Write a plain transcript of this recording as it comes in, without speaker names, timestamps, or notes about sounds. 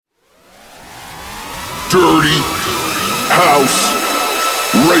Dirty House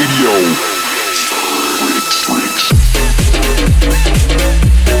Radio.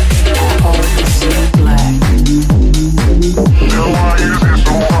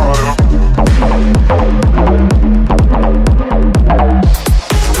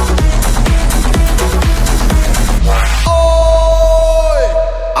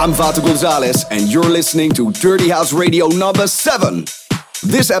 I'm Vato Gonzalez, and you're listening to Dirty House Radio number 7.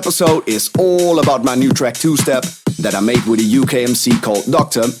 This episode is all about my new track 2-Step that I made with a UK MC called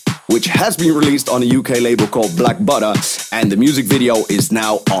Doctor, which has been released on a UK label called Black Butter, and the music video is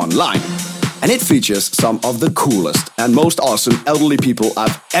now online. And it features some of the coolest and most awesome elderly people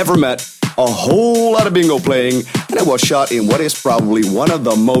I've ever met, a whole lot of bingo playing, and it was shot in what is probably one of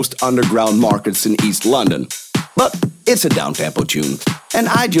the most underground markets in East London. But it's a down-tempo tune, and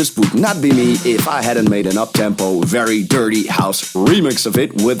I just would not be me if I hadn't made an up-tempo, very dirty house remix of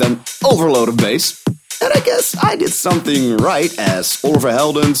it with an overload of bass. And I guess I did something right, as Oliver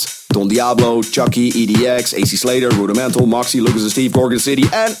Heldens, Don Diablo, Chucky, EDX, AC Slater, Rudimental, Moxie, Lucas and Steve, Gorgon City,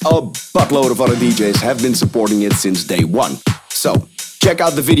 and a buttload of other DJs have been supporting it since day one. So, check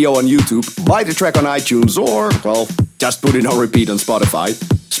out the video on YouTube, buy the track on iTunes, or, well, just put it on repeat on Spotify.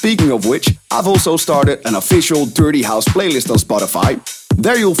 Speaking of which, I've also started an official Dirty House playlist on Spotify.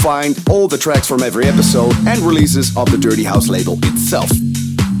 There you'll find all the tracks from every episode and releases of the Dirty House label itself.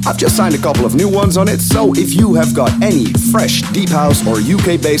 I've just signed a couple of new ones on it, so if you have got any fresh deep house or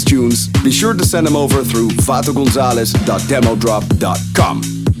UK-based tunes, be sure to send them over through vatogonzalez.demodrop.com.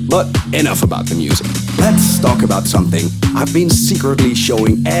 But enough about the music. Let's talk about something I've been secretly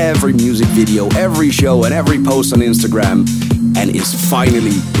showing every music video, every show, and every post on Instagram, and is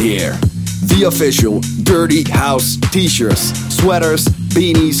finally here. The official Dirty House t-shirts, sweaters,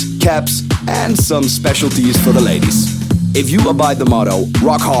 beanies, caps, and some specialties for the ladies. If you abide the motto,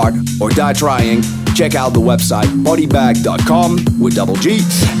 rock hard or die trying, check out the website bodybag.com with double G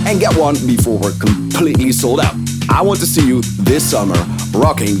and get one before we're completely sold out. I want to see you this summer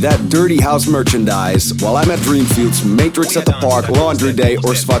rocking that Dirty House merchandise while I'm at Dreamfield's Matrix at the Park, Laundry Day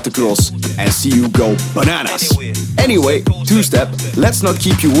or Spartacross, and see you go bananas. Anyway, 2-Step, let's not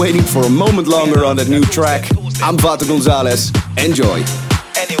keep you waiting for a moment longer on that new track. I'm Vato Gonzalez. Enjoy.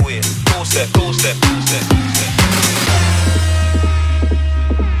 Anyway, 2-Step, 2-Step, 2-Step.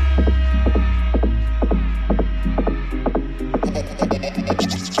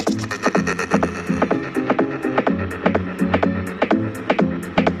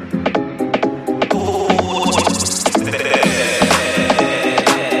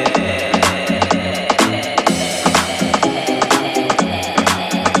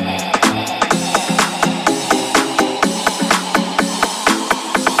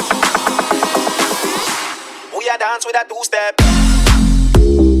 With that 2-Step.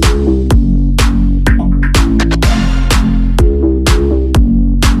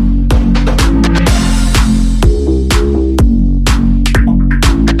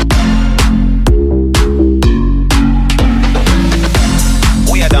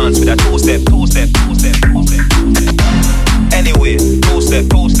 We are dance with that 2-Step, 2-Step, 2-Step, 2-Step. Anyway, 2-Step,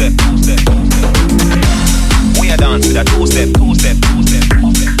 2-Step, 2-Step, 2-Step. We are dance with that 2-Step, 2-Step, 2-Step,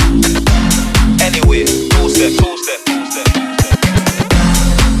 2-Step. Anyway, 2-Step, 2-Step.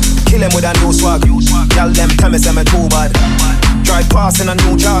 Kill him with a new swag. Y'all them tell me say me too bad. Drive past in a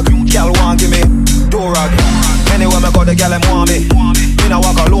new jog. Y'all want give me do-rag. Anyway me go the gal them want me. Me not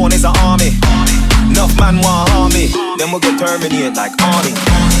walk alone, it's an army. Enough man want harm me. Then we go terminate like army.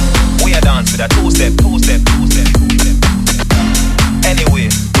 We a dance with a 2-Step, 2-Step, 2-Step, 2-Step. Anyway,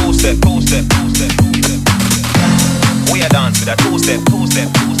 2-Step, 2-Step, 2-Step, 2-Step. We a dance with a 2-Step,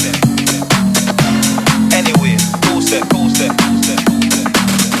 2-Step, 2-Step, 2-Step. Anyway, 2-Step, 2-Step, 2-Step.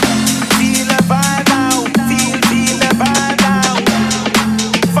 Feel the vibe now, feel the vibe now.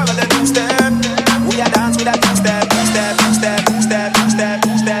 Follow the 2-Step. We a dance with a 2-Step, 2-Step, 2-Step, 2-Step, 2-Step,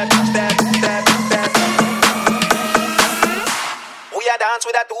 2-Step, 2-Step, 2-Step, 2-Step. We a dance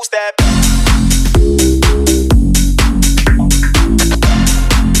with a 2-Step.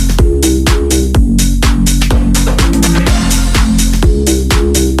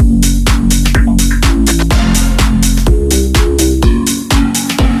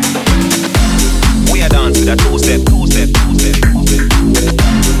 With a 2-Step, 2-Step, 2-Step, 2-Step.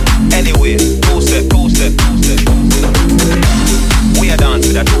 Anyway, 2-Step, 2-Step, 2-Step, 2-Step. We a dance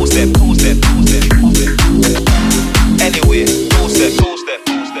with a 2-Step, 2-Step, 2-Step, 2-Step. Anyway, 2-Step, 2-Step,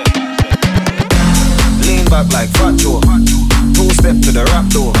 2-Step. Lean back like Fat Joe. 2-Step to the rap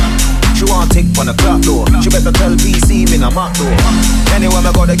door. She want tick on the clock door. She better tell PC me na Mac door. Anyway,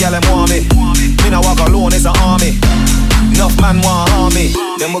 me go the gal them want me. Me na walk alone, it's an army. Enough man want harm me,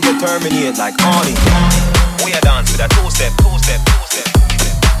 then we'll get terminate like Arnie. We are dance with a two-step, two-step, two-step.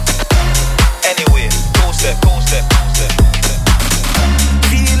 Anyway, two-step, two-step, two-step.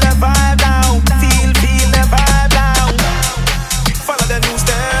 Feel the vibe down, feel the vibe down. Follow the new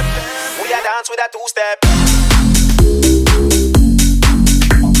step. We are dance with a two-step.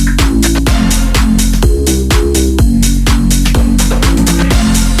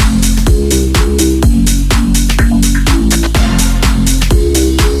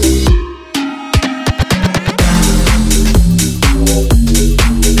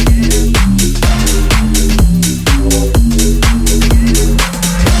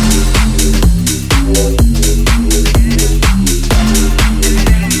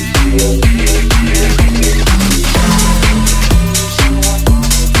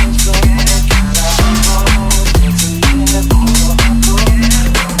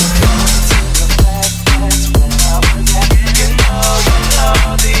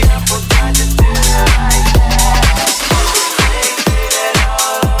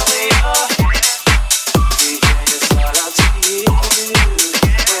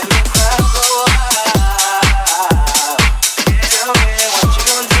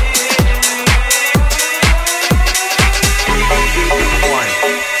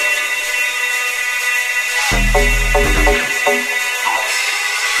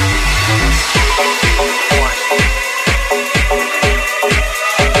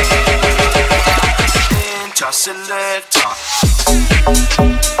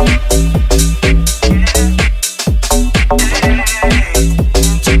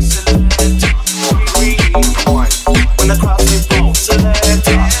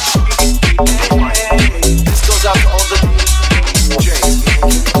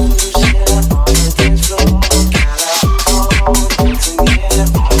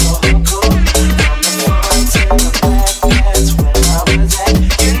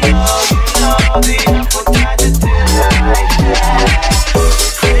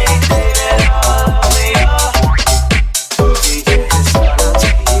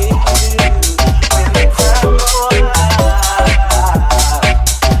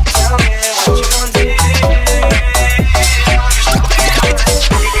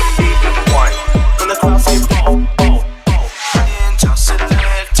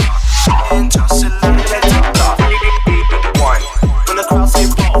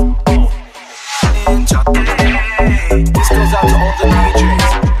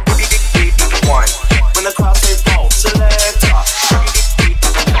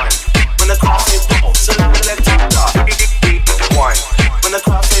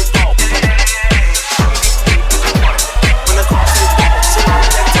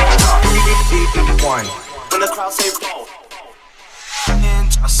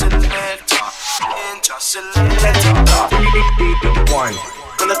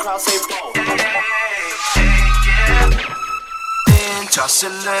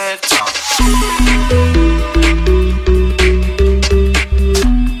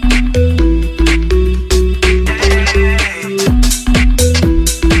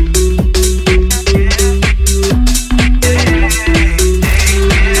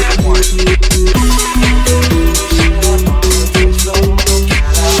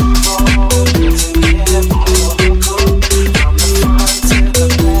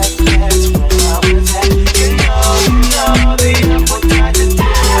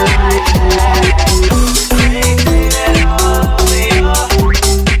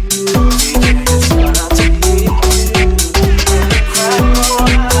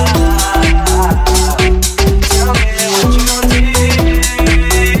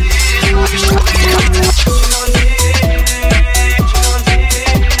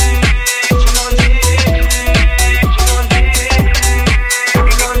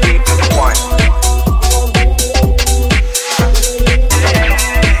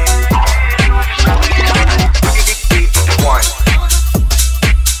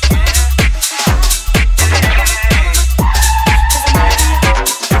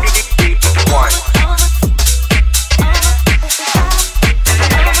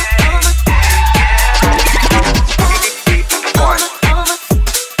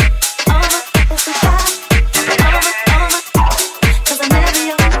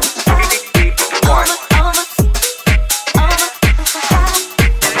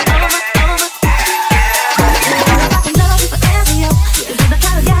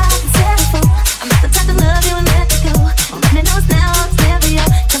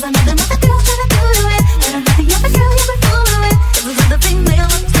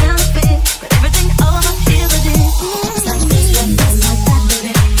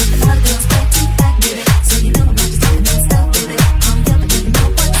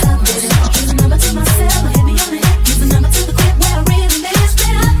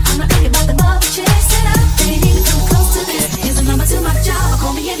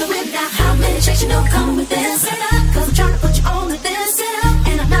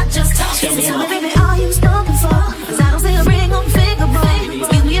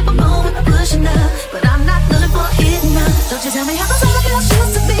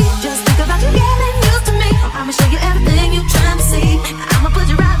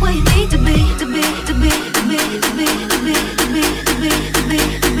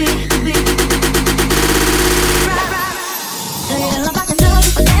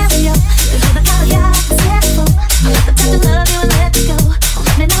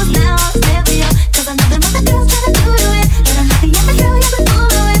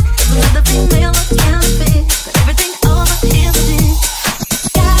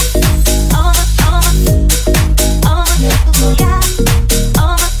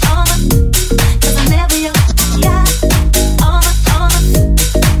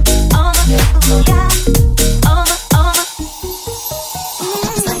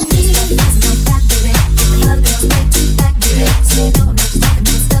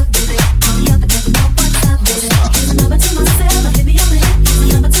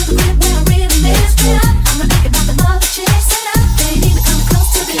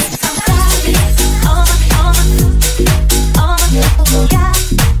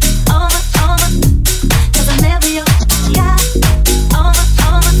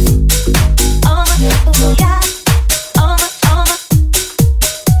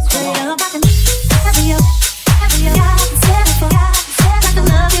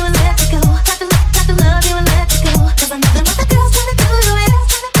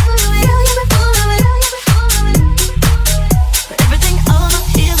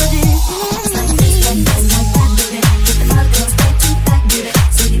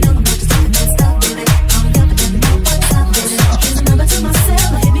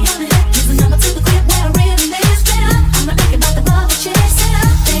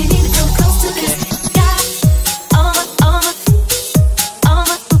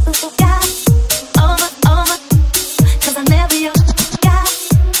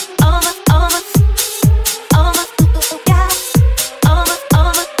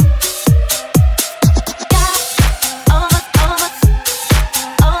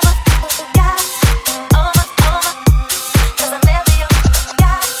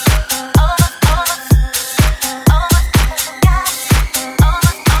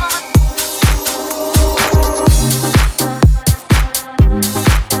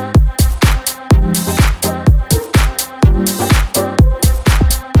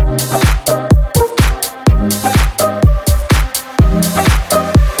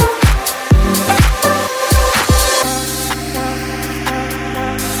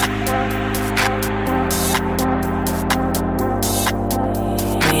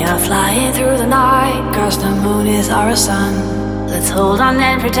 flying through the night, 'cause the moon is our sun. Let's hold on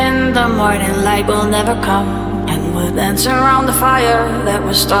and pretend the morning light will never come. And we'll dance around the fire that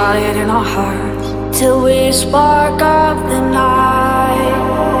was started in our hearts, till we spark up the night.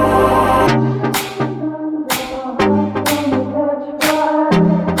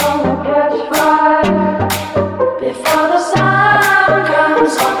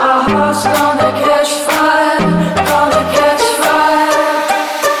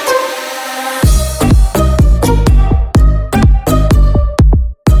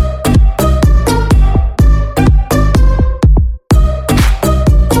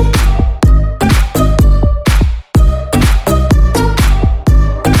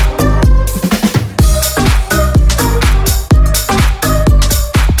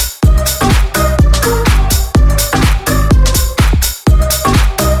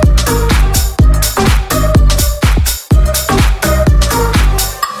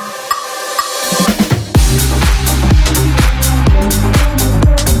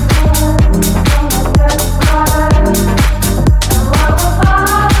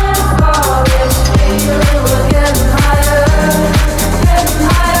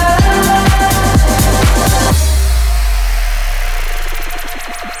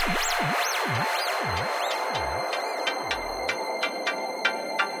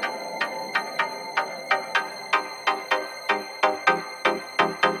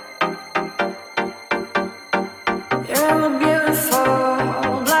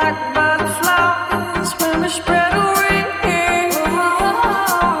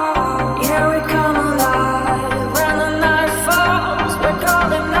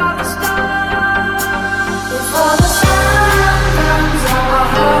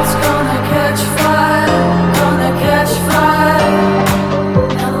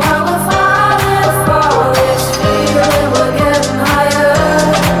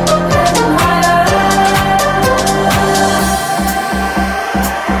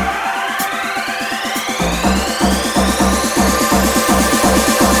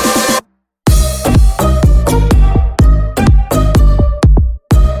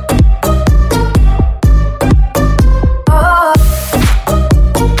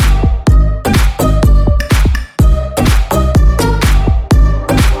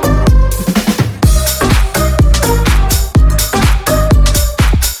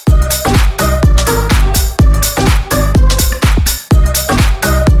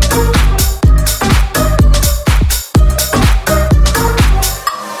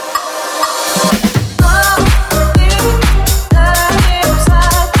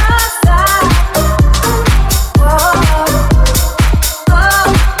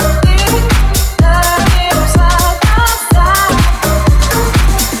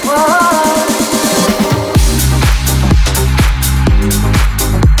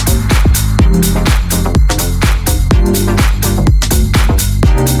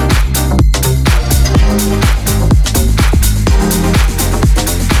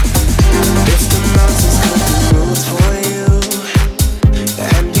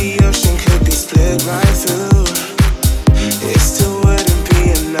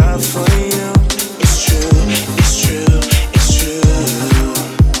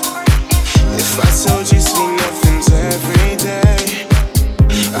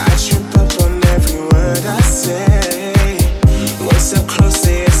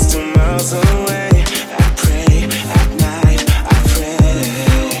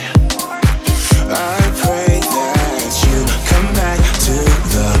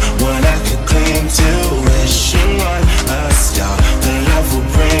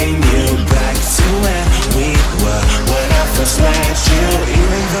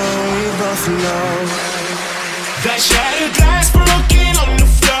 flow. That shattered glass broken on the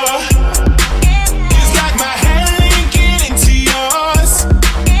floor. It's like my hand linking into yours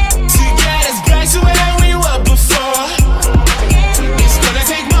to get us back to where we were before. It's gonna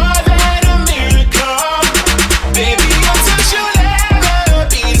take more than a miracle. Baby, your touch will never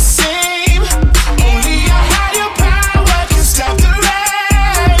be the same. Only a higher power can stop the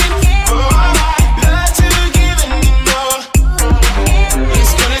rain. Oh, I'd love to give anymore.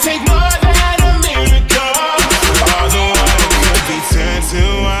 It's gonna take more than a miracle. Although I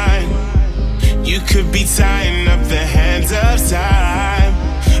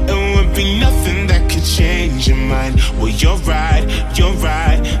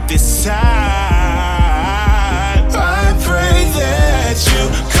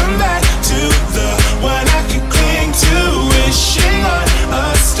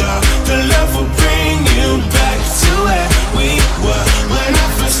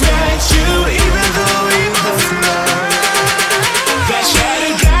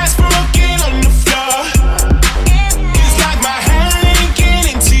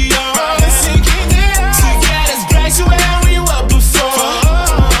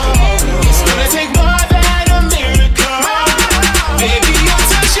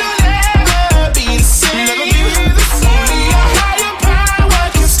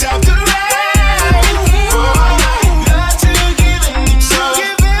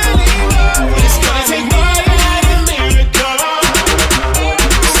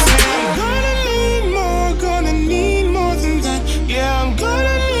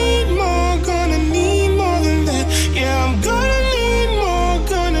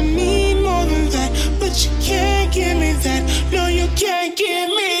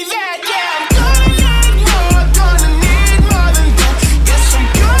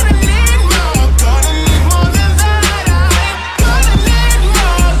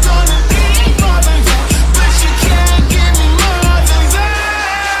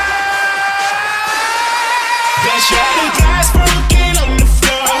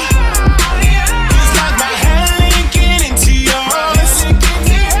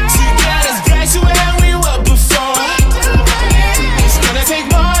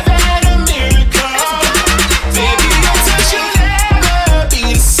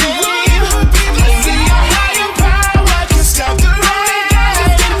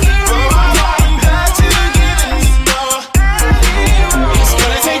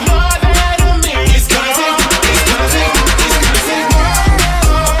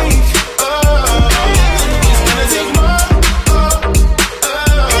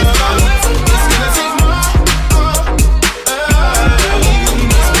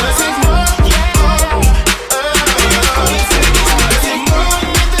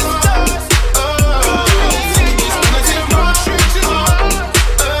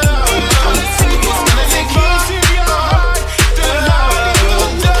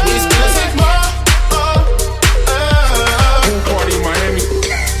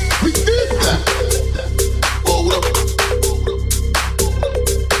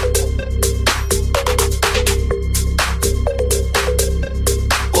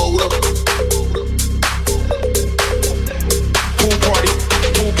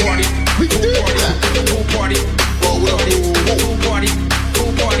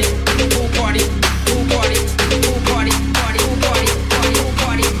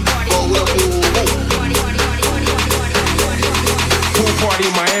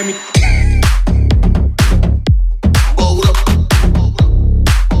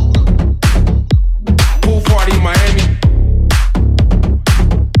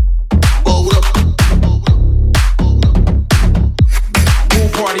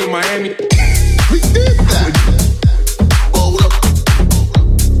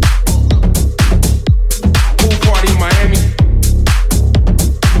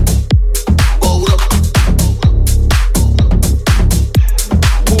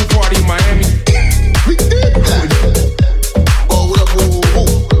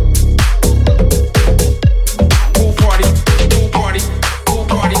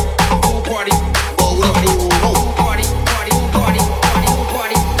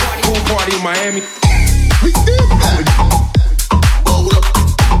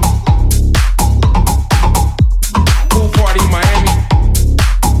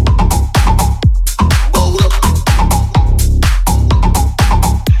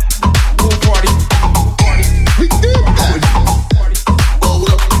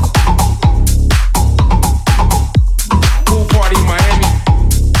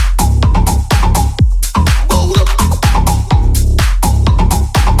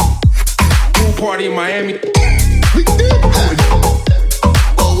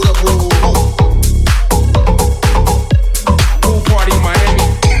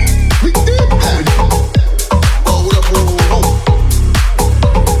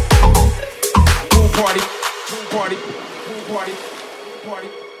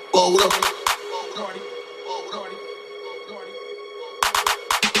Hold up.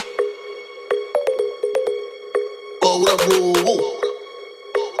 Hold up, whoa.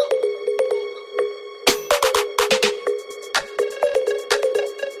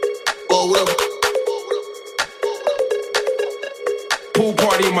 Hold up. Pool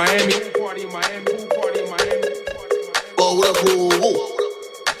party in Miami. Pool party in Miami. Pool party in Miami. Hold up, whoa.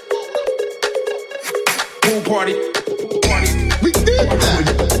 Pool party. Pool party. We did that.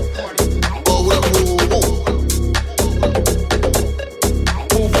 Hold up, whoa.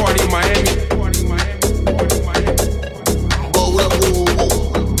 Pool party in Miami. Hold up, whoa.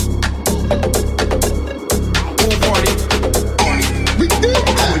 Pool party. We did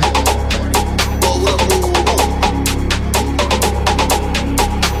that. Hold up, whoa.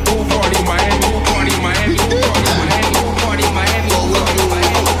 Pool party in Miami. Pool party in Miami. Pool party in Miami. Pool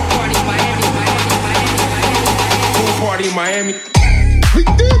party in Miami. Pool party in Miami. We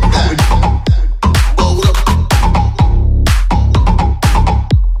did that. Hold up.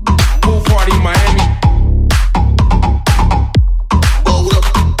 Pool party in Miami. Hold up.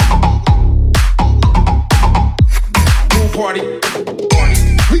 Pool party.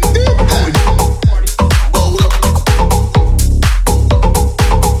 We did that. Hold up.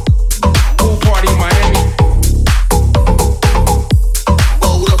 Pool party in Miami.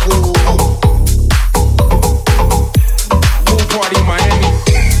 Hold up, whoa. Pool party in Miami.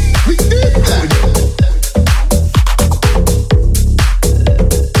 We did that.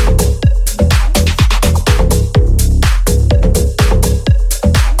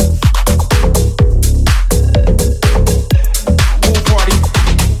 Pool party.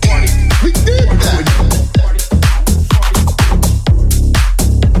 We did that.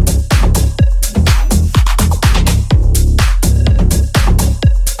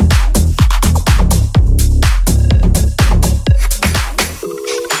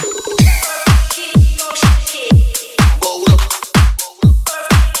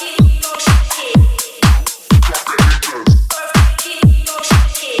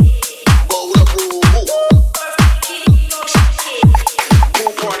 Hold up. Hold up, whoa.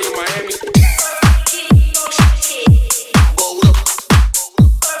 Pool party in Miami.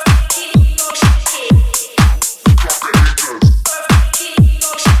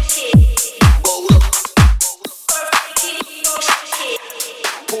 Hold up. Hold up.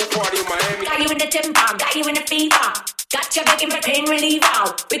 Pool party in Miami. Got you in the temper, got you in the fever. Got you begging for pain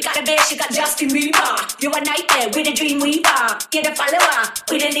reliever. We got a bitch, you got Justin Bieber. You a nightmare with a dream weaver. Get a follower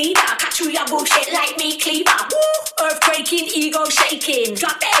with a leader. Cut through your bullshit like me cleaver. Woo! Earthquaking, ego shaking.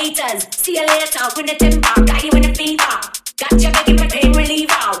 Drop the haters, see you later. With the temper, got you in the fever. Got you begging for pain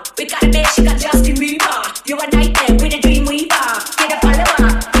reliever. We got a bitch, you got Justin Bieber. You a nightmare with a dream weaver. Get a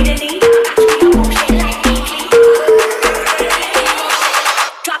follower with a leader. Cut through your bullshit like me cleaver.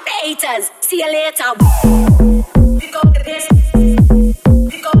 Drop the haters, see you later. We go to this.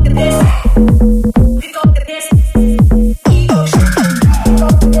 We go to this. We go to this. Ego shit. We go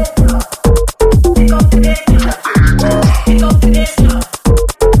to this. We go to this. We go to this.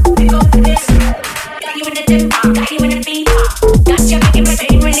 We go to this. Got you in the temper, got you in the fever. Got you making my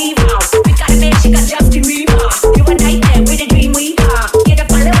pain reliever. We got a bitch, you got Justin Bieber. You a nightmare with a dream weaver. Get a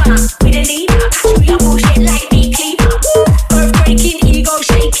follower with a leader. Cut through your bullshit like me cleaver. Earthquaking, ego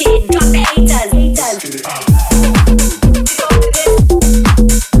shaking. Drop the haters.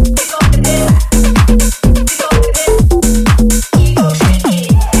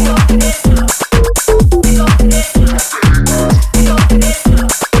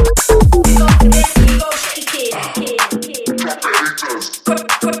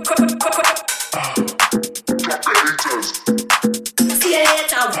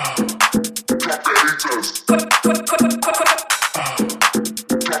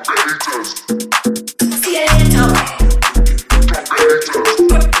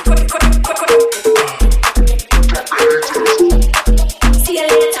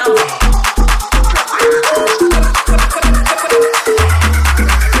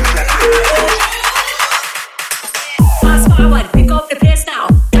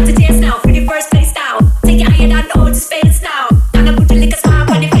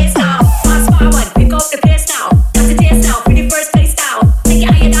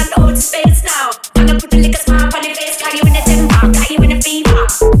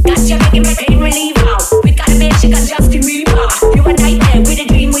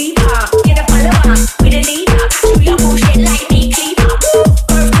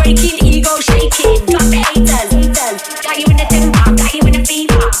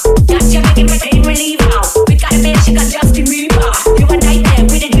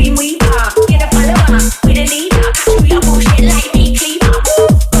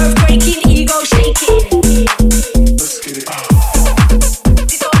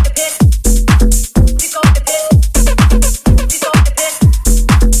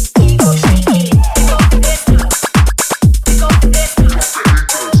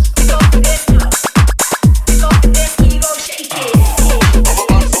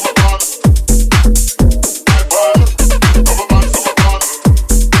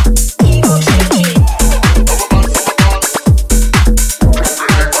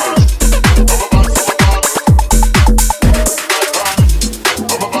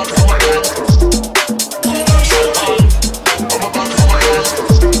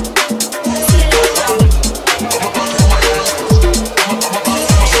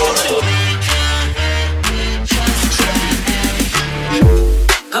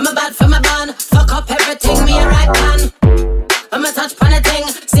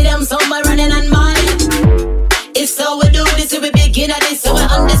 body, so we're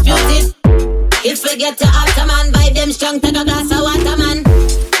undisputed. If we get to Ottoman, vibe them strong, take a glass of water, man.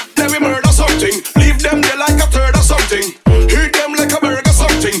 Then we murder something, leave them there like a third or something. Eat them like a burger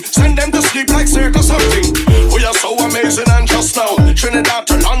something, send them to sleep like circus something. We are so amazing and just now, Trinidad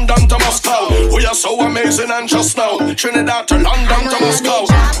to London to Moscow. We are so amazing and just now, Trinidad to London to Moscow.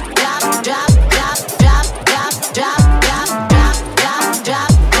 Drop, drop, drop, drop, drop, drop, drop, drop, drop,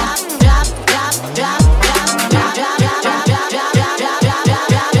 drop, drop, drop, drop, drop.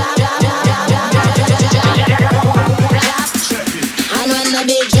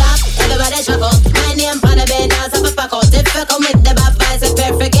 Come with the bad vibes, if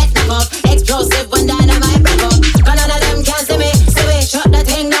you forget the cup. Explosive when dynamite break up. Cause none of them can see me, so we shut the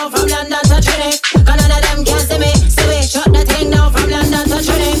thing down from London to Trinidad. Cause none of them can see me, so we shut the thing down from London to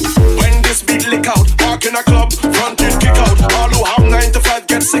Trinidad. When this beat lick out, park in a club, front it kick out. All who have 9 to 5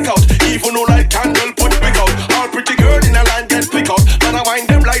 get sick out. Even who like candle put big out. All pretty girl in a line get pick out. Man I wind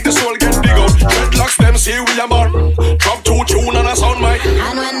them like the soul get dig out. Dreadlocks them see we are born. Drop 2 tune and a sound mic.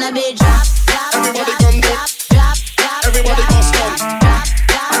 And when the beat drop, drop, everybody drop, gun do. drop, drop, Everybody go stop.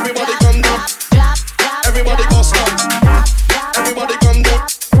 Everybody gun do. Everybody go stop. Everybody gun do.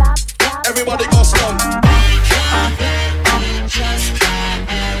 Everybody go stop.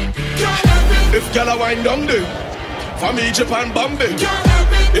 If y'all wind down there, from Egypt and Bombay.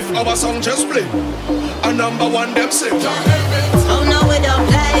 If our song just play, a number one them say. Oh no, we don't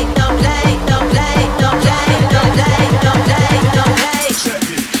play, don't play, don't play, don't play, don't play, don't play, don't play.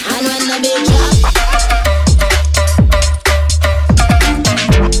 And when the beat drop.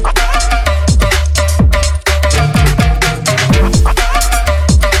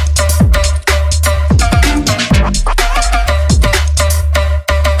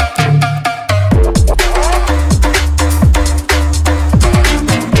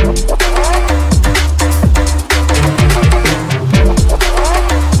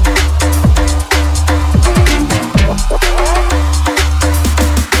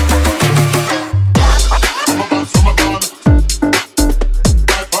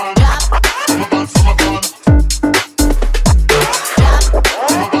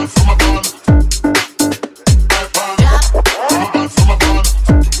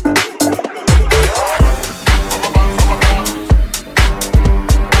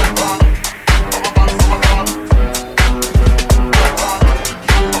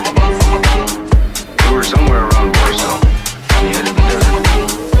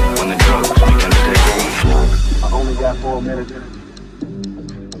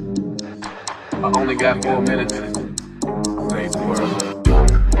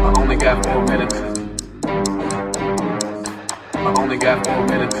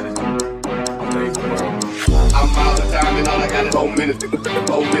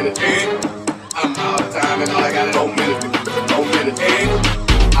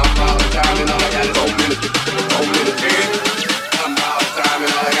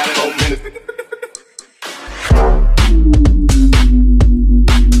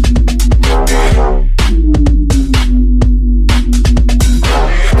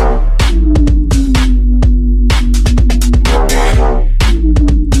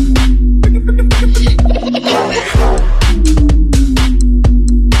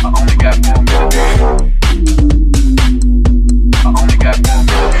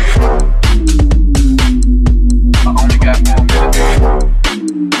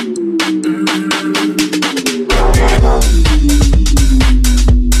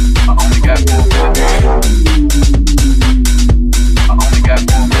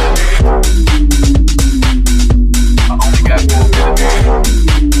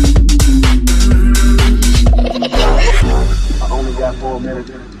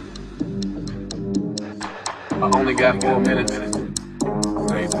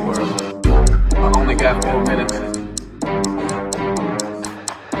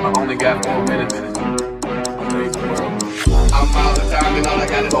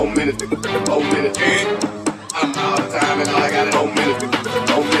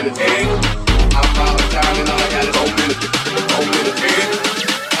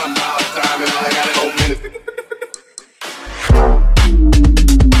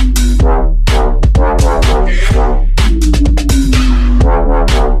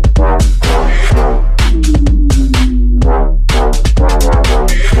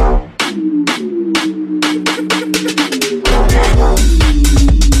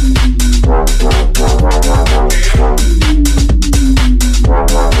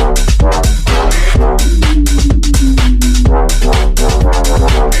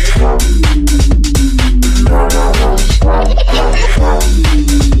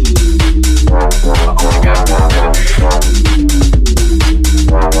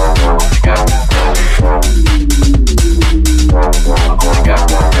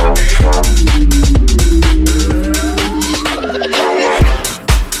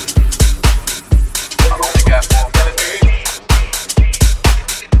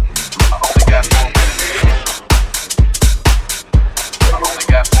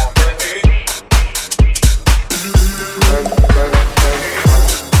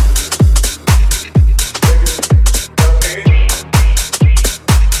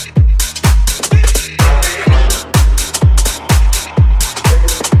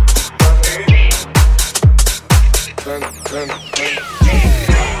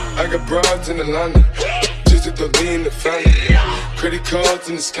 into London. Just to throw D in the family. Credit cards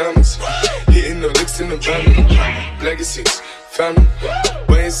in the scammers. Hitting the licks in the van. Legacies, family.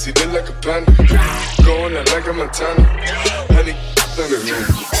 Wait and see, look like a panda. Going out like a Montana. Honey, family.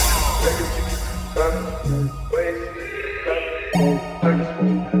 Legacies, family. Wait and see,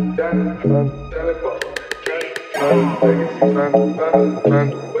 family. Legacies,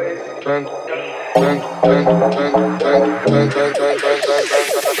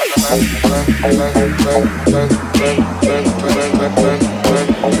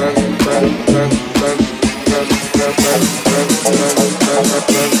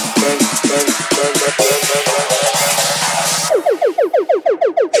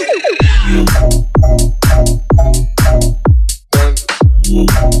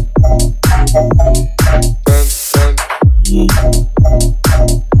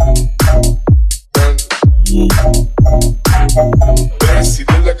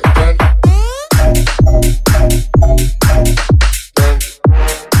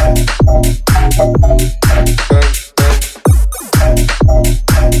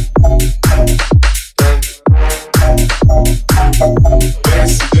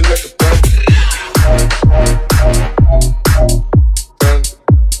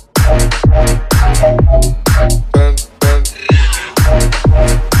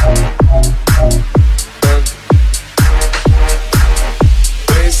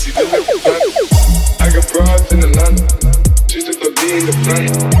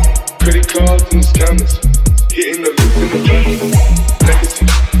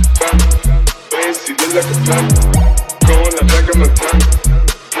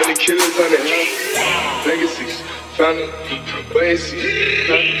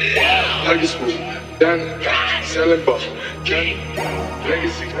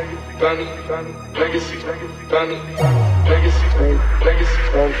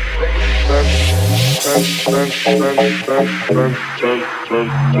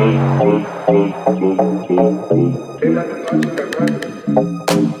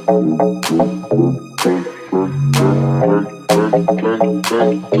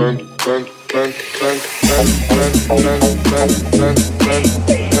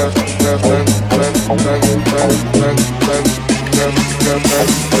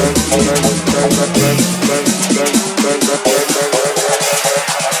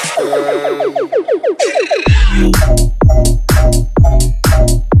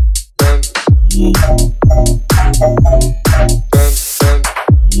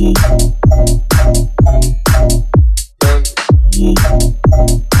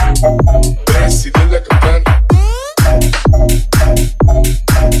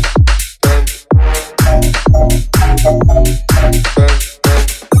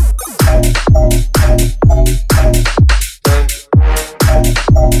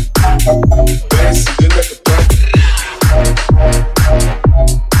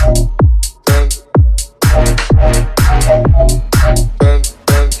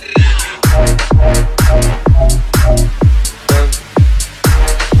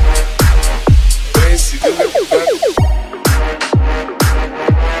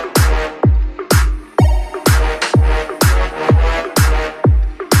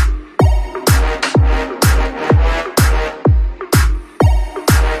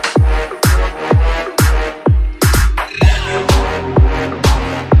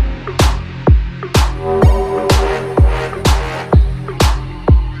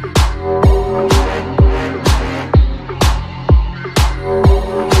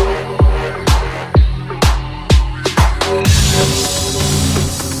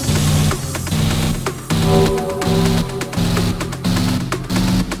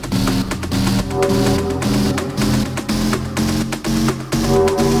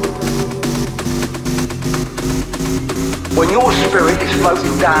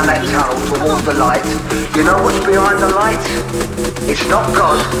 down that tunnel towards the light. You know what's behind the light? It's not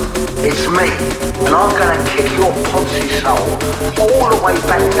God, it's me. And I'm gonna kick your Ponzi soul all the way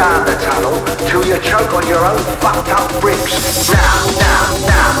back down the tunnel till you choke on your own fucked up ribs. Now,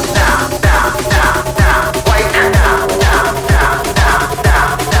 wake now, wake,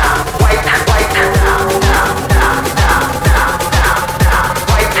 wake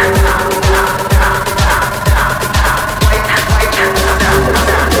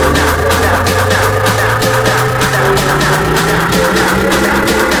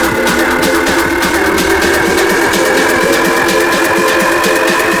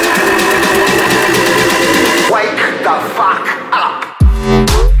Wake the fuck up!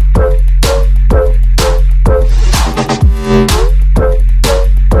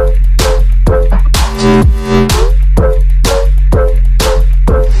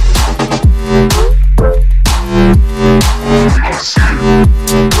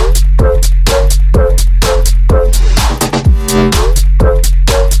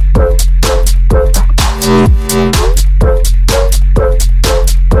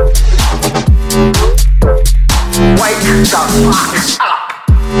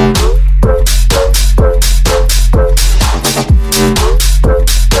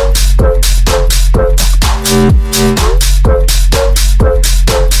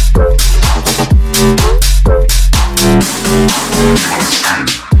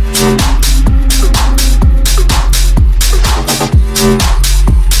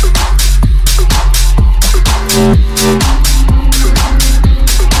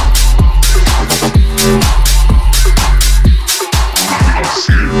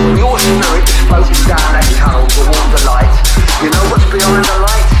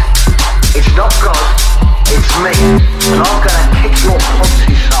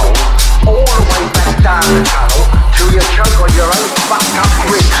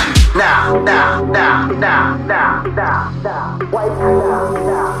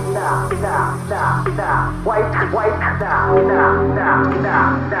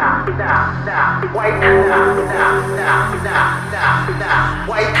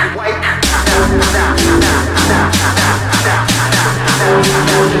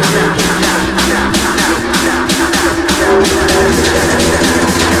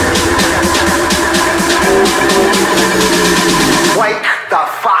 Wake the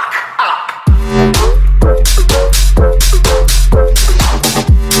fuck up.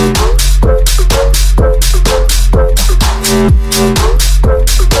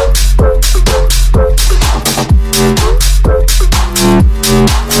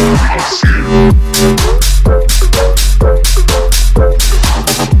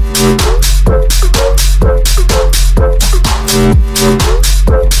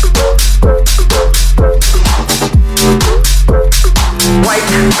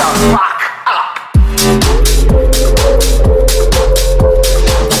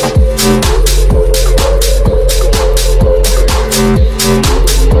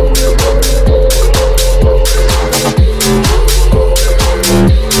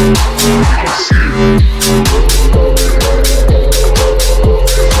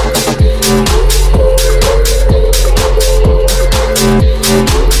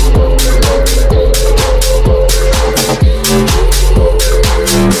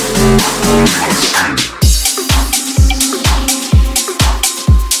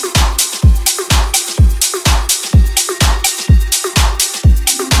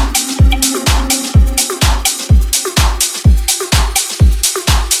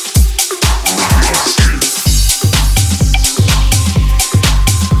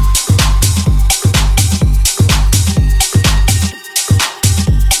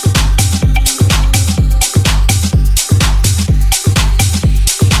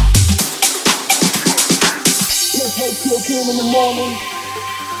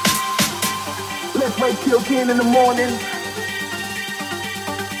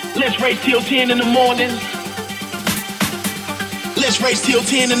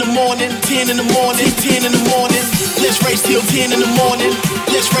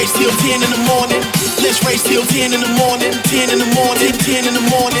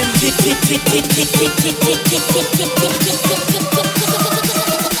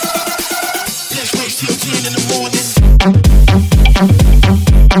 Let's race on 10 in the morning.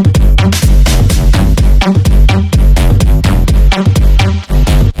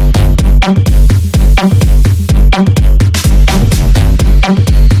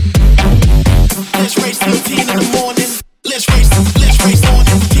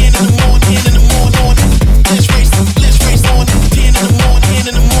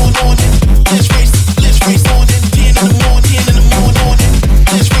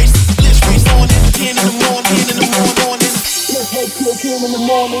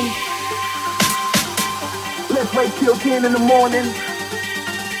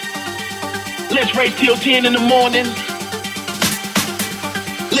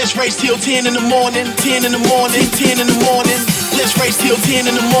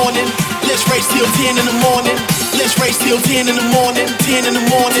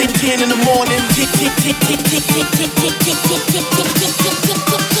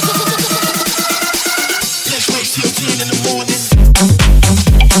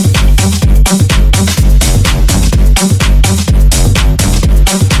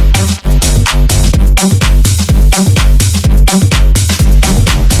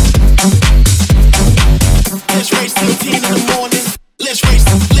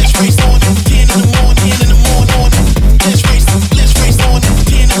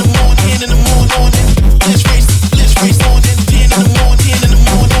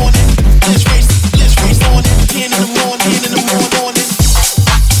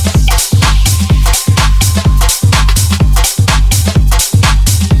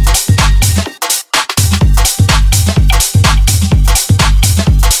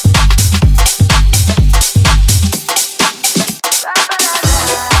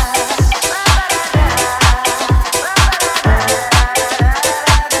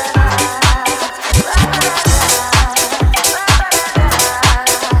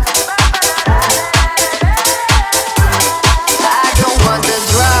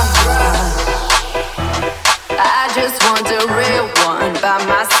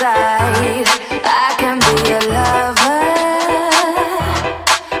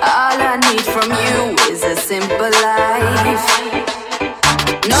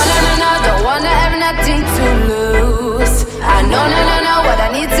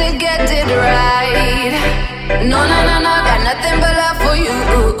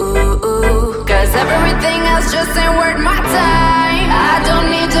 $1,000 just ain't worth my time. I don't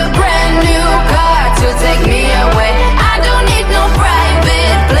need a brand new car to take me away. I don't need no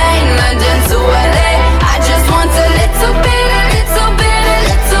private plane, London to LA. I just want a little bit, a little bit, a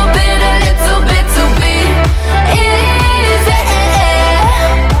little bit, a little bit to be easy.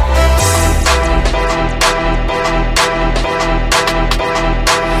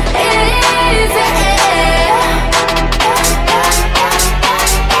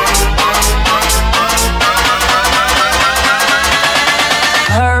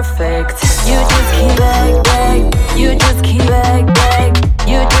 Perfect. You just keep back.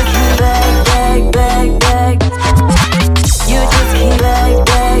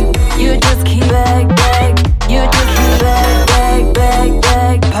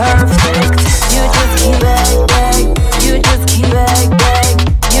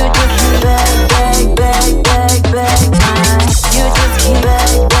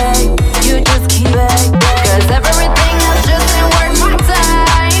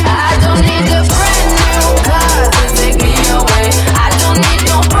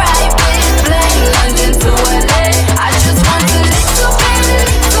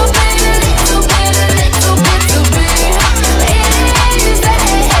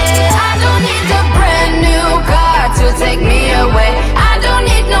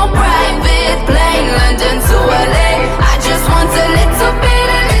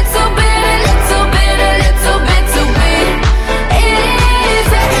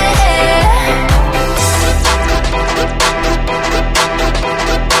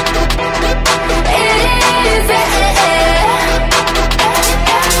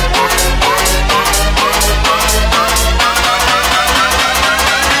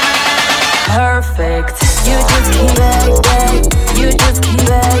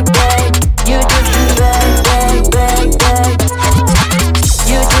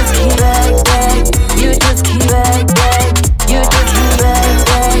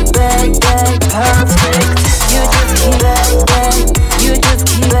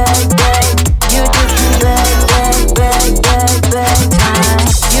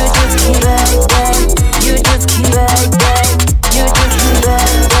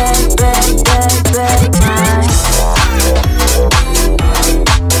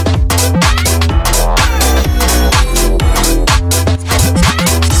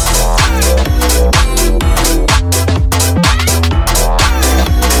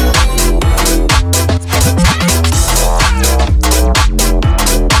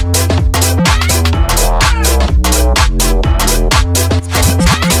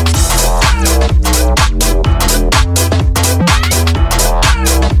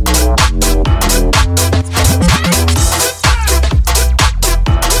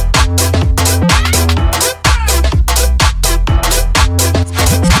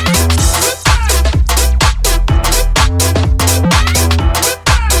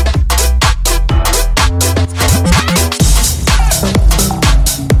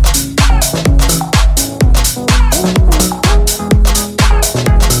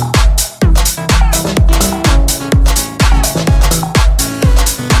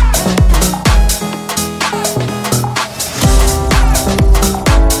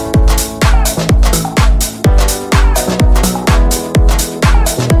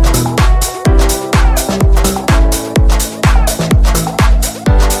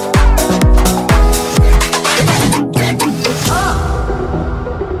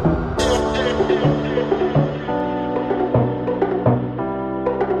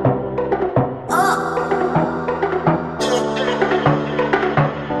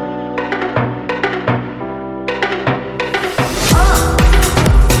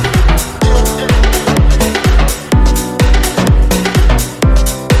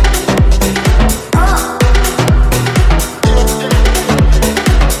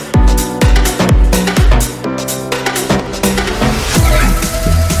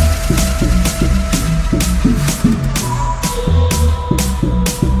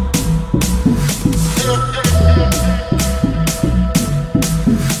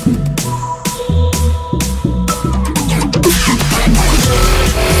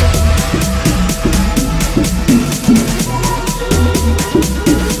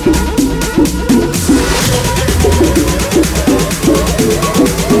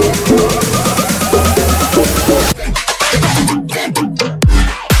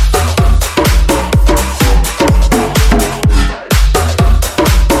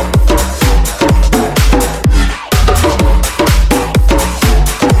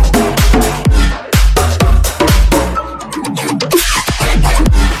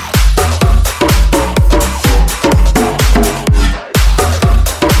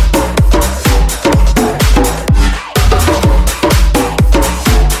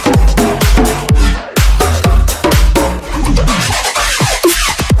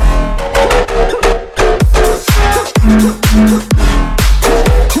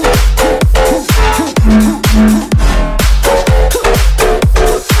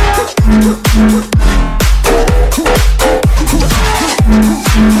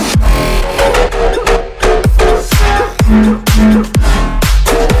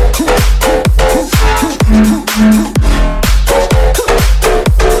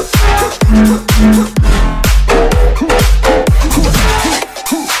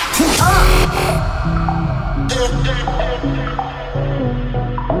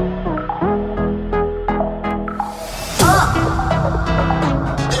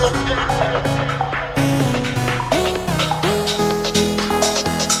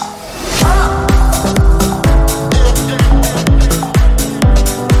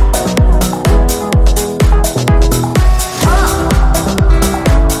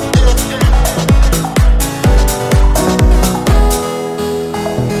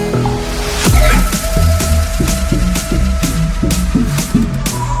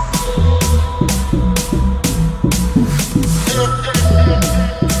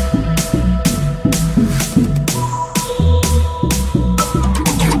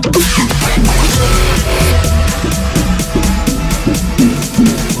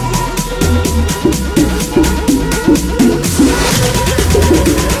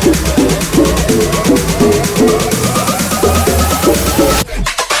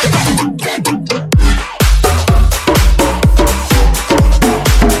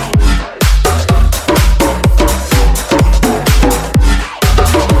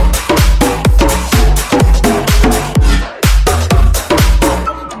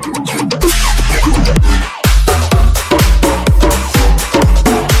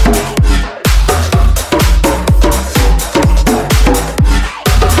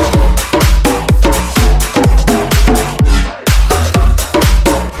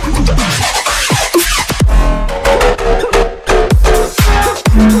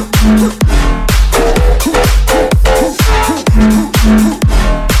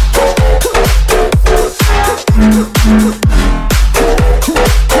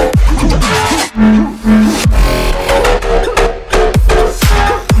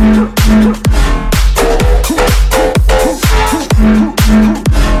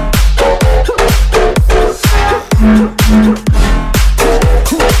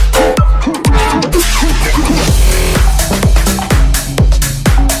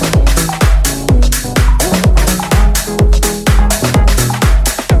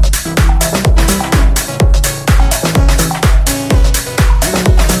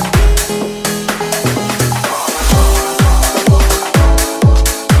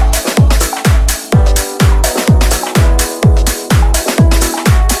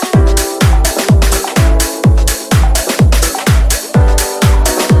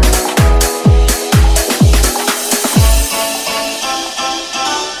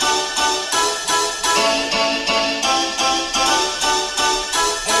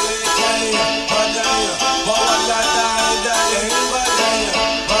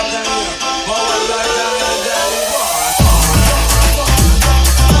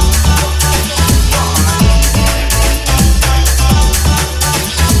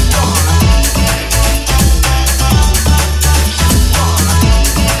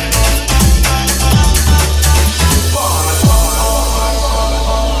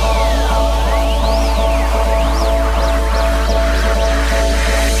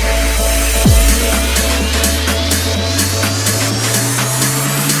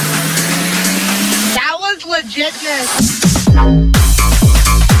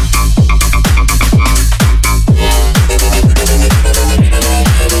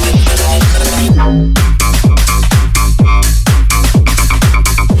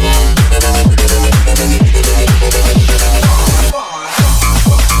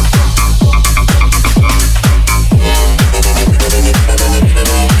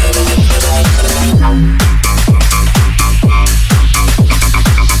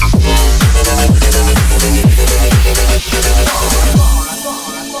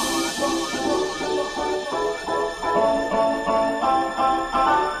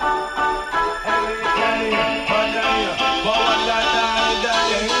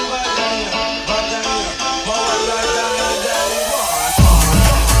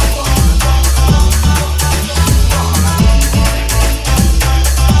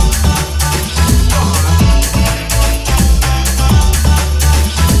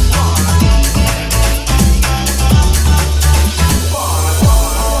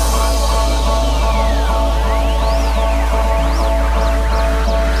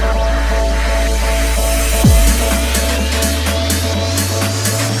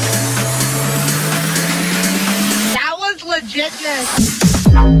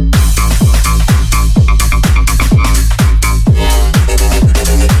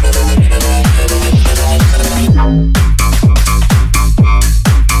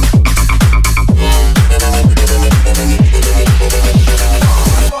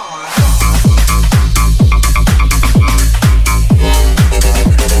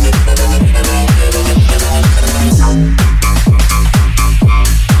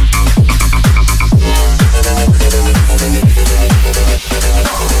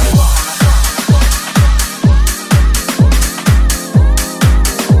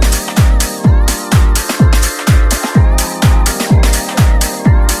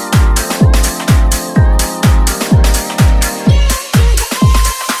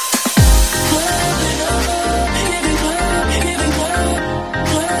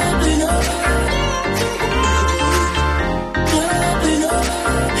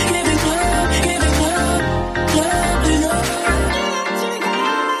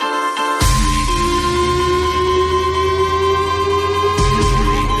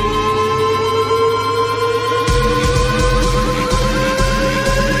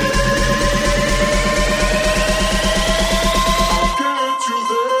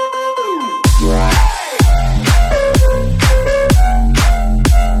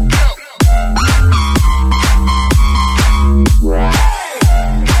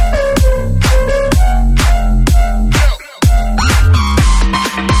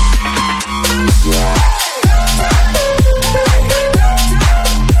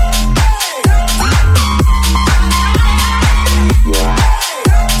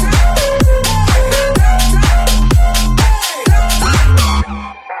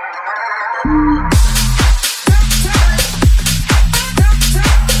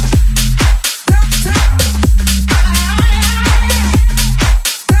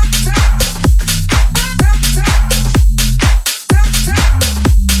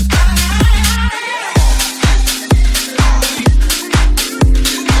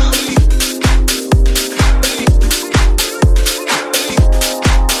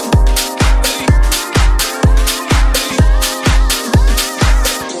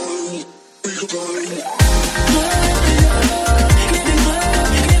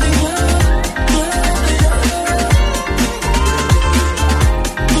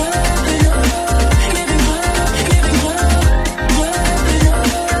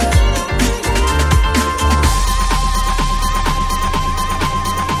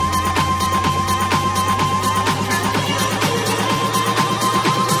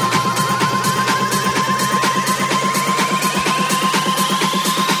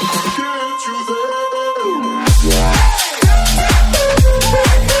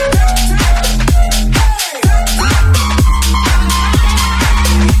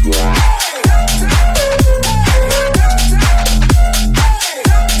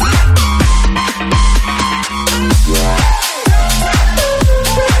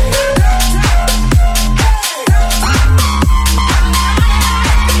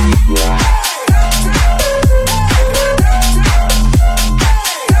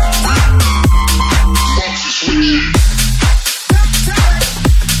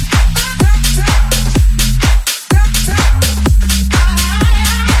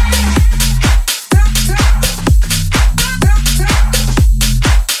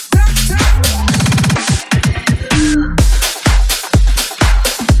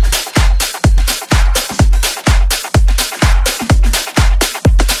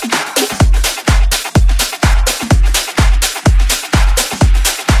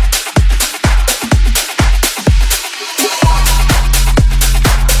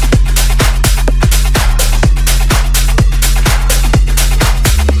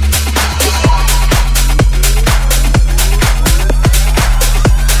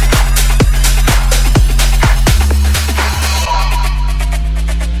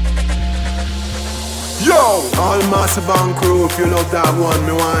 All massive and crew, if you love that one,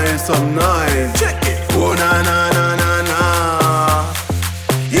 me want some nice. Check it. Oh na na na